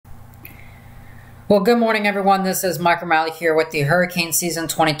Well, good morning, everyone. This is Mike O'Malley here with the Hurricane Season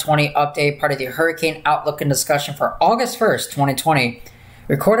 2020 update, part of the Hurricane Outlook and Discussion for August 1st, 2020,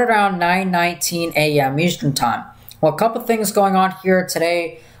 recorded around 9:19 a.m. Eastern Time. Well, a couple things going on here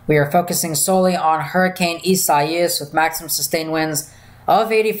today. We are focusing solely on Hurricane Isaias with maximum sustained winds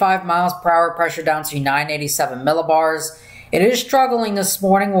of 85 miles per hour, pressure down to 987 millibars. It is struggling this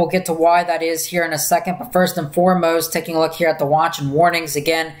morning. We'll get to why that is here in a second, but first and foremost, taking a look here at the watch and warnings.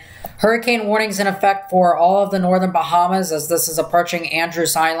 Again, hurricane warnings in effect for all of the northern Bahamas as this is approaching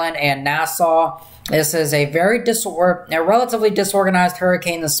Andrews Island and Nassau. This is a relatively disorganized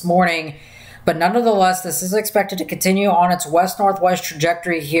hurricane this morning, but nonetheless, this is expected to continue on its west-northwest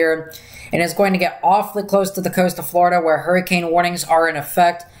trajectory here and is going to get awfully close to the coast of Florida where hurricane warnings are in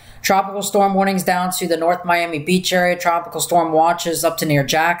effect. Tropical storm warnings down to the North Miami Beach area. Tropical storm watches up to near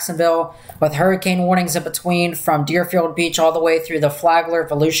Jacksonville, with hurricane warnings in between from Deerfield Beach all the way through the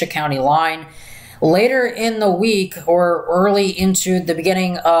Flagler-Volusia County line. Later in the week, or early into the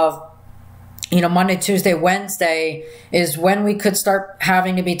beginning of Monday, Tuesday, Wednesday, is when we could start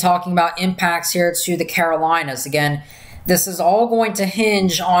having to be talking about impacts here to the Carolinas. Again, this is all going to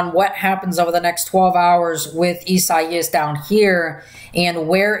hinge on what happens over the next 12 hours with Isaias down here and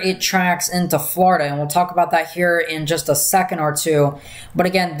where it tracks into Florida. And we'll talk about that here in just a second or two. But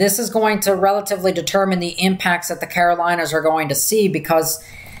again, this is going to relatively determine the impacts that the Carolinas are going to see, because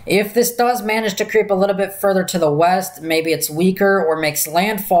if this does manage to creep a little bit further to the west, maybe it's weaker or makes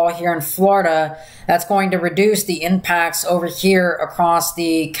landfall here in Florida, that's going to reduce the impacts over here across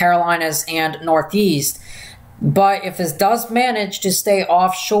the Carolinas and Northeast. But if this does manage to stay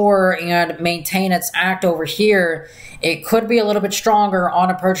offshore and maintain its act over here, it could be a little bit stronger on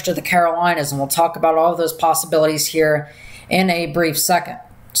approach to the Carolinas, and we'll talk about all of those possibilities here in a brief second.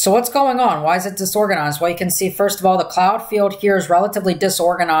 So what's going on? Why is it disorganized? Well, you can see, first of all, the cloud field here is relatively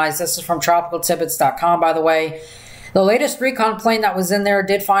disorganized. This is from tropicaltidbits.com, by the way. The latest recon plane that was in there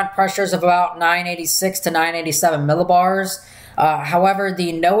did find pressures of about 986 to 987 millibars. However,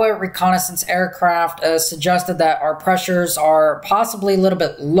 the NOAA reconnaissance aircraft suggested that our pressures are possibly a little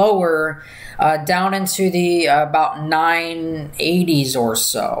bit lower, down into the about 980s or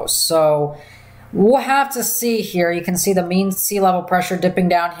so. So we'll have to see here. You can see the mean sea level pressure dipping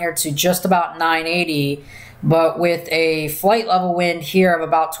down here to just about 980, but with a flight level wind here of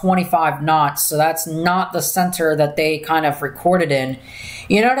about 25 knots. So that's not the center that they kind of recorded in.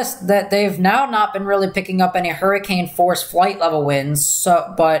 You notice that they've now not been really picking up any hurricane force flight level winds,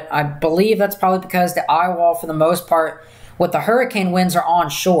 but I believe that's probably because the eye wall, for the most part, with the hurricane winds are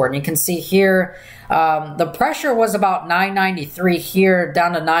onshore. And you can see here, the pressure was about 993 here,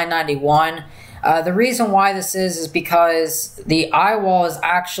 down to 991. The reason why this is because the eye wall is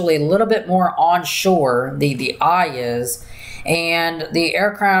actually a little bit more onshore, the eye is, and the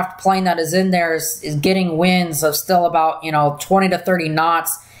aircraft plane that is in there is getting winds of still about 20 to 30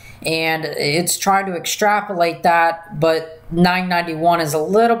 knots, and it's trying to extrapolate that, but 991 is a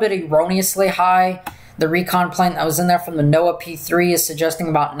little bit erroneously high. The recon plane that was in there from the NOAA P3 is suggesting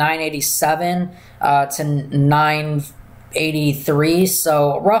about 987 to 983,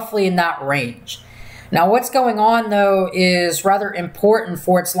 so roughly in that range. Now, what's going on, though, is rather important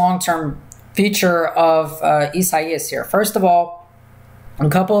for its long-term feature of Isaias here. First of all, a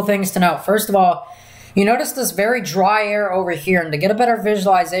couple of things to note. First of all, you notice this very dry air over here, and to get a better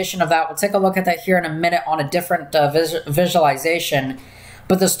visualization of that, we'll take a look at that here in a minute on a different visualization.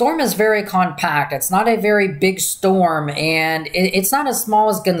 But the storm is very compact. It's not a very big storm, and it's not as small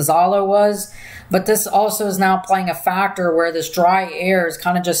as Gonzalo was, but this also is now playing a factor where this dry air is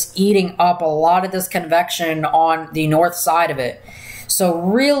kind of just eating up a lot of this convection on the north side of it. So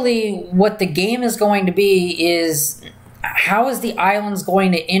really what the game is going to be is, how is the islands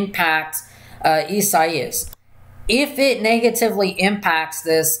going to impact Isaias? If it negatively impacts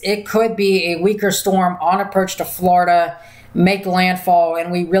this, it could be a weaker storm on approach to Florida, make landfall, and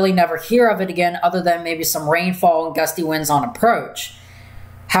we really never hear of it again other than maybe some rainfall and gusty winds on approach.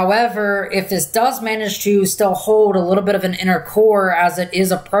 However, if this does manage to still hold a little bit of an inner core as it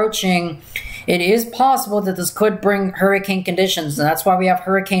is approaching, it is possible that this could bring hurricane conditions, and that's why we have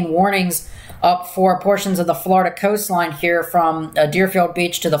hurricane warnings up for portions of the Florida coastline here from Deerfield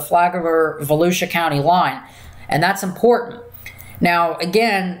Beach to the Flagler-Volusia County line, and that's important. Now,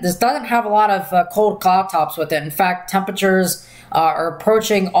 again, this doesn't have a lot of cold cloud tops with it. In fact, temperatures are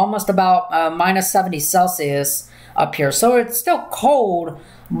approaching almost about minus 70 Celsius up here, so it's still cold,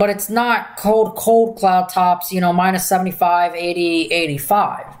 but it's not cold cloud tops, minus 75, 80,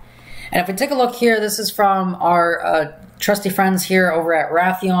 85. And if we take a look here, this is from our trusty friends here over at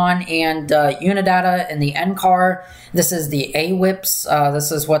Raytheon and Unidata and the NCAR. This is the AWIPS.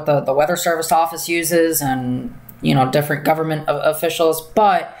 This is what the Weather Service Office uses, and different government officials.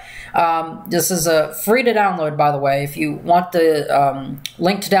 But this is free to download, by the way. If you want the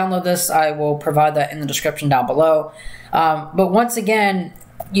link to download this, I will provide that in the description down below. But once again,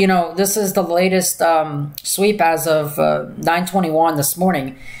 this is the latest sweep as of 9:21 this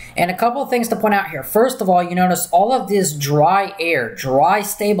morning. And a couple of things to point out here. First of all, you notice all of this dry air, dry,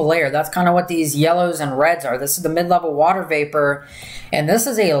 stable air. That's kind of what these yellows and reds are. This is the mid-level water vapor. And this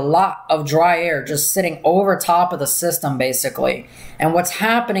is a lot of dry air just sitting over top of the system, basically. And what's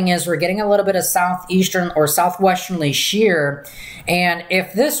happening is we're getting a little bit of southeastern or southwesterly shear. And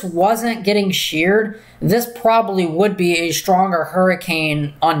if this wasn't getting sheared, this probably would be a stronger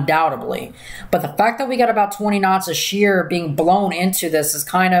hurricane, undoubtedly. But the fact that we got about 20 knots of shear being blown into this is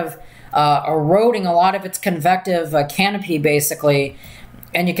kind of eroding a lot of its convective canopy, basically.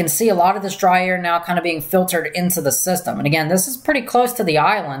 And you can see a lot of this dry air now kind of being filtered into the system. And again, this is pretty close to the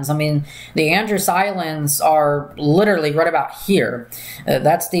islands. I mean, the Andros Islands are literally right about here.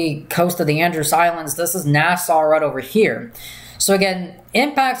 That's the coast of the Andros Islands. This is Nassau right over here. So again,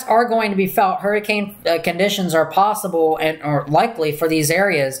 impacts are going to be felt. Hurricane conditions are possible or likely for these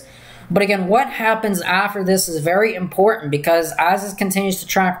areas. But again, what happens after this is very important, because as it continues to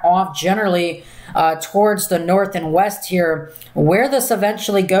track off generally towards the north and west here, where this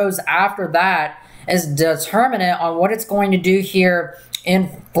eventually goes after that is determinant on what it's going to do here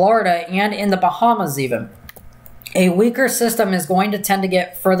in Florida and in the Bahamas even. A weaker system is going to tend to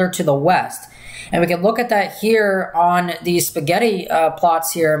get further to the west. And we can look at that here on the spaghetti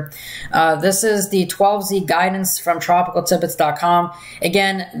plots here. This is the 12Z guidance from tropicaltidbits.com.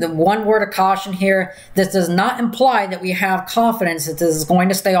 Again, the one word of caution here, this does not imply that we have confidence that this is going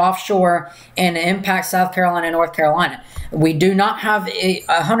to stay offshore and impact South Carolina and North Carolina. We do not have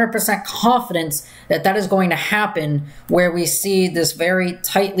 100% confidence that that is going to happen, where we see this very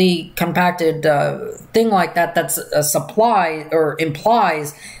tightly compacted thing like that that's a supply or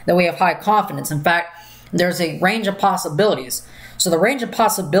implies that we have high confidence. In fact, there's a range of possibilities. So the range of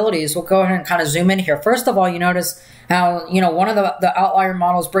possibilities, we'll go ahead and kind of zoom in here. First of all, you notice how, one of the outlier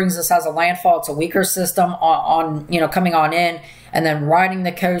models brings this as a landfall. It's a weaker system coming on in and then riding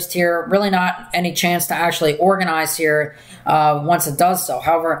the coast here. Really not any chance to actually organize here once it does so.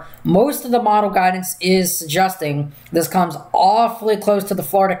 However, most of the model guidance is suggesting this comes awfully close to the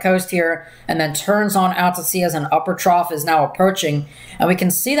Florida coast here and then turns on out to sea as an upper trough is now approaching. And we can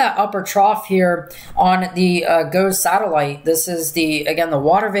see that upper trough here on the GOES satellite. This is again, the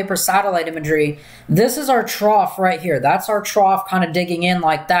water vapor satellite imagery. This is our trough right here. That's our trough kind of digging in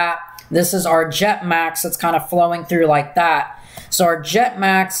like that. This is our jet max that's kind of flowing through like that. So our jet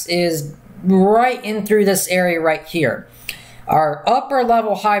max is right in through this area right here. Our upper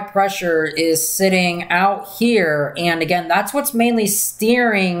level high pressure is sitting out here. And again, that's what's mainly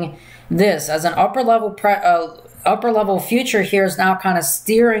steering this as an upper level future here is now kind of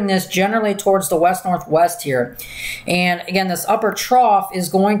steering this generally towards the west-northwest here. And again, this upper trough is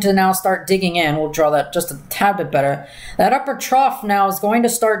going to now start digging in. We'll draw that just a tad bit better. That upper trough now is going to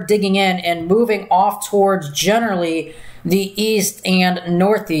start digging in and moving off towards generally the east and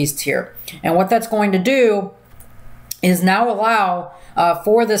northeast here. And what that's going to do is now allow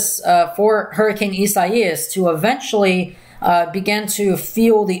for Hurricane Isaias to eventually begin to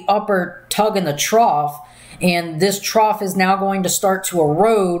feel the upper tug in the trough. And this trough is now going to start to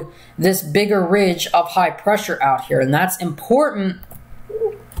erode this bigger ridge of high pressure out here. And that's important,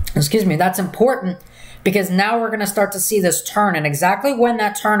 that's important because now we're going to start to see this turn. And exactly when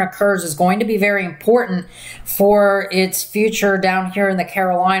that turn occurs is going to be very important for its future down here in the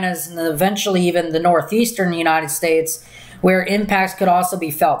Carolinas and eventually even the northeastern United States, where impacts could also be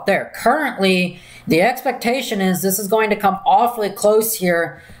felt there. Currently, the expectation is this is going to come awfully close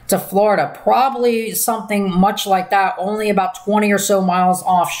here to Florida, probably something much like that, only about 20 or so miles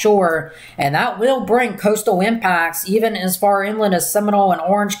offshore, and that will bring coastal impacts even as far inland as Seminole and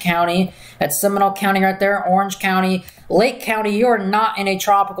Orange County. That's Seminole County right there, Orange County. Lake County, you are not in a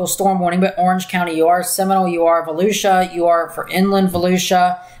tropical storm warning, but Orange County you are. Seminole, you are. Volusia, you are for inland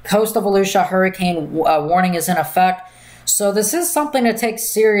Volusia. Coastal Volusia hurricane warning is in effect. So this is something to take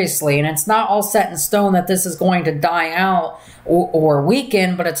seriously, and it's not all set in stone that this is going to die out or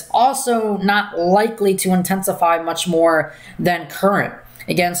weaken, but it's also not likely to intensify much more than current.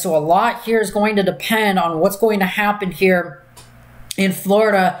 Again, so a lot here is going to depend on what's going to happen here in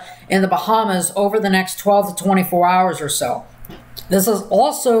Florida and the Bahamas over the next 12 to 24 hours or so. This is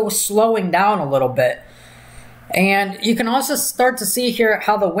also slowing down a little bit. And you can also start to see here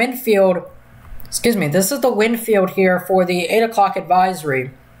how the wind field excuse me, this is the wind field here for the 8 o'clock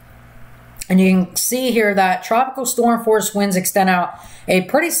advisory. And you can see here that tropical storm force winds extend out a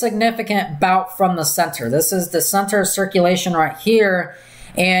pretty significant bout from the center. This is the center of circulation right here.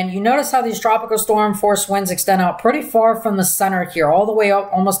 And you notice how these tropical storm force winds extend out pretty far from the center here, all the way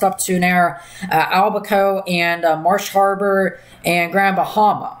up, almost up to near Albuquerque and Marsh Harbor and Grand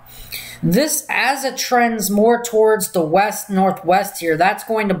Bahama. This, as it trends more towards the west-northwest here, that's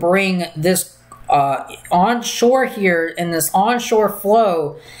going to bring this onshore here, and this onshore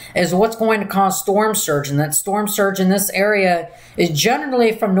flow is what's going to cause storm surge. And that storm surge in this area is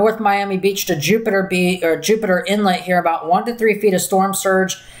generally from North Miami Beach to Jupiter Inlet here, about 1 to 3 feet of storm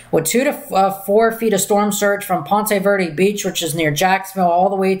surge, with 2 to 4 feet of storm surge from Ponte Verde Beach, which is near Jacksonville, all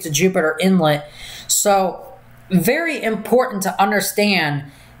the way to Jupiter Inlet. So very important to understand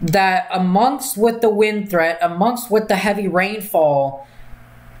that amongst with the wind threat, amongst with the heavy rainfall,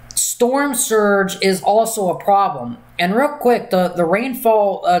 storm surge is also a problem. And real quick, the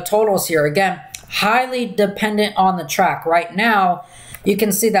rainfall totals here, again, highly dependent on the track. Right now, you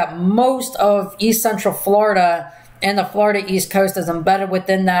can see that most of East Central Florida and the Florida East Coast is embedded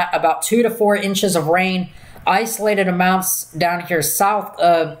within that, about 2 to 4 inches of rain. Isolated amounts down here south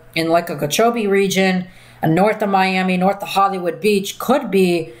in like a Okeechobee region, and north of Miami, north of Hollywood Beach, could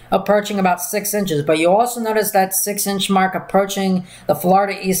be approaching about 6 inches. But you also notice that 6-inch mark approaching the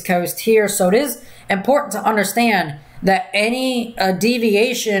Florida East Coast here. So it is important to understand that any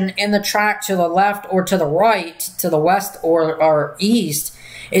deviation in the track to the left or to the right, to the west or east,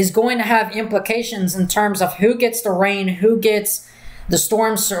 is going to have implications in terms of who gets the rain, who gets the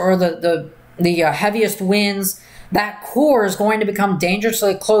storms or the heaviest winds. That core is going to become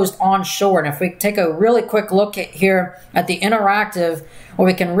dangerously closed onshore. And if we take a really quick look here at the interactive, where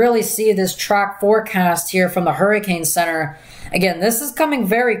we can really see this track forecast here from the Hurricane Center. Again, this is coming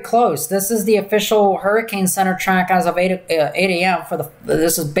very close. This is the official Hurricane Center track as of 8 a.m.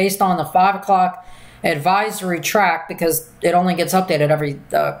 This is based on the 5 o'clock advisory track, because it only gets updated every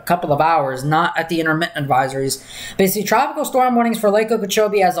couple of hours, not at the intermittent advisories. Basically, tropical storm warnings for Lake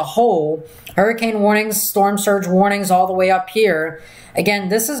Okeechobee as a whole, hurricane warnings, storm surge warnings all the way up here. Again,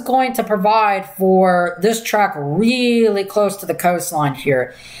 this is going to provide for this track really close to the coastline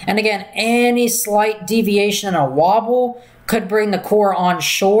here. And again, any slight deviation in a wobble could bring the core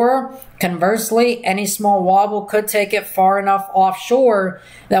onshore. Conversely, any small wobble could take it far enough offshore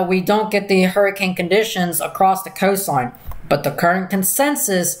that we don't get the hurricane conditions across the coastline. But the current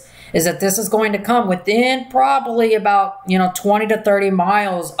consensus is that this is going to come within probably about 20 to 30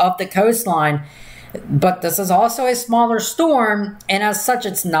 miles of the coastline. But this is also a smaller storm, and as such,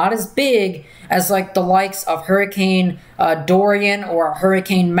 it's not as big as like the likes of Hurricane Dorian or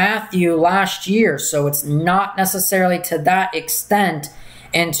Hurricane Matthew last year. So it's not necessarily to that extent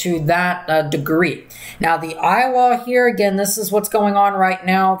and to that degree. Now, the eye wall here, again, this is what's going on right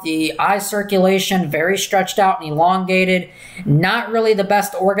now. The eye circulation, very stretched out and elongated. Not really the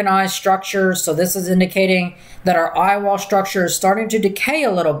best organized structure. So this is indicating that our eye wall structure is starting to decay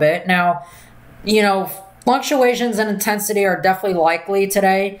a little bit. Now, fluctuations in intensity are definitely likely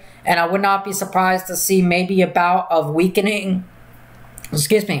today, and I would not be surprised to see maybe a bout of weakening.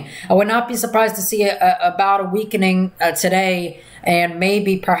 Excuse me. I would not be surprised to see a bout of weakening today, and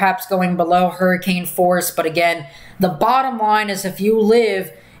maybe perhaps going below hurricane force. But again, the bottom line is if you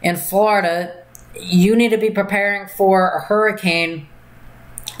live in Florida, you need to be preparing for a hurricane.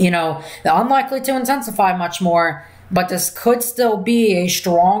 They're unlikely to intensify much more, but this could still be a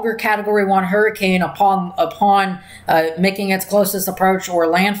stronger Category 1 hurricane upon making its closest approach or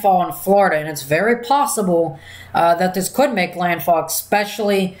landfall in Florida. And it's very possible that this could make landfall,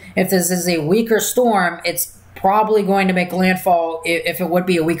 especially if this is a weaker storm. It's probably going to make landfall. If it would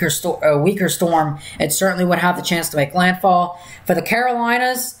be a weaker storm, it certainly would have the chance to make landfall. For the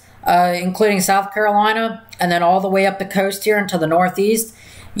Carolinas, including South Carolina, and then all the way up the coast here into the Northeast,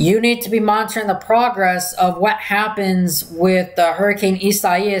 you need to be monitoring the progress of what happens with Hurricane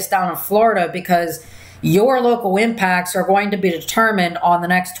Isaias down in Florida, because your local impacts are going to be determined on the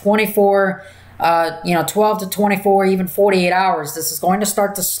next 12 to 24, even 48 hours. This is going to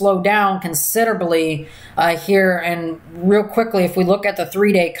start to slow down considerably here. And real quickly, if we look at the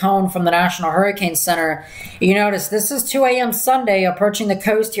 3-day cone from the National Hurricane Center, you notice this is 2 a.m. Sunday approaching the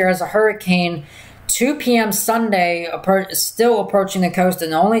coast here as a hurricane. 2 p.m. Sunday, still approaching the coast,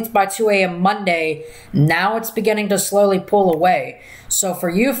 and only by 2 a.m. Monday, now it's beginning to slowly pull away. So for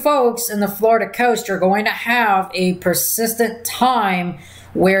you folks in the Florida coast, you're going to have a persistent time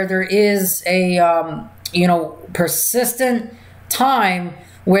where there is a, persistent time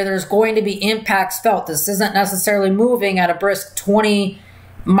where there's going to be impacts felt. This isn't necessarily moving at a brisk 20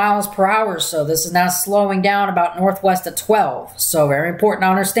 miles per hour. So this is now slowing down about northwest at 12. So very important to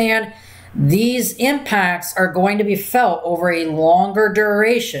understand, these impacts are going to be felt over a longer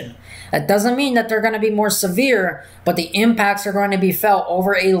duration. That doesn't mean that they're going to be more severe, but the impacts are going to be felt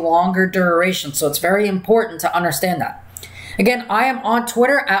over a longer duration. So it's very important to understand that. Again, I am on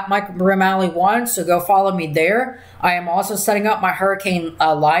Twitter at MikeRimalley1, so go follow me there. I am also setting up my hurricane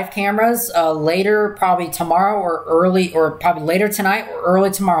live cameras later, probably tomorrow or probably later tonight or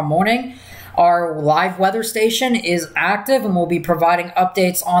early tomorrow morning. Our live weather station is active, and we'll be providing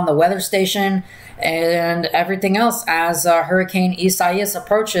updates on the weather station and everything else as Hurricane Isaias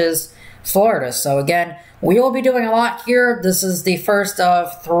approaches Florida. So again, we will be doing a lot here. This is the first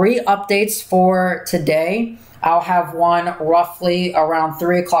of 3 updates for today. I'll have one roughly around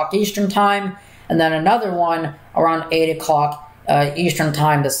 3 o'clock Eastern time, and then another one around 8 o'clock Eastern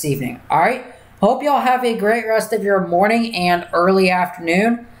time this evening. All right. Hope y'all have a great rest of your morning and early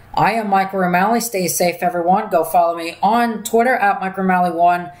afternoon. I am Mike Rimalley. Stay safe, everyone. Go follow me on Twitter at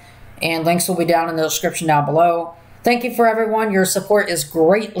MikeRimalley1, and links will be down in the description down below. Thank you for everyone. Your support is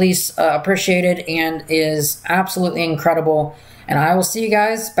greatly appreciated and is absolutely incredible. And I will see you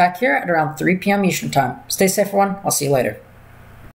guys back here at around 3 p.m. Eastern time. Stay safe, everyone. I'll see you later.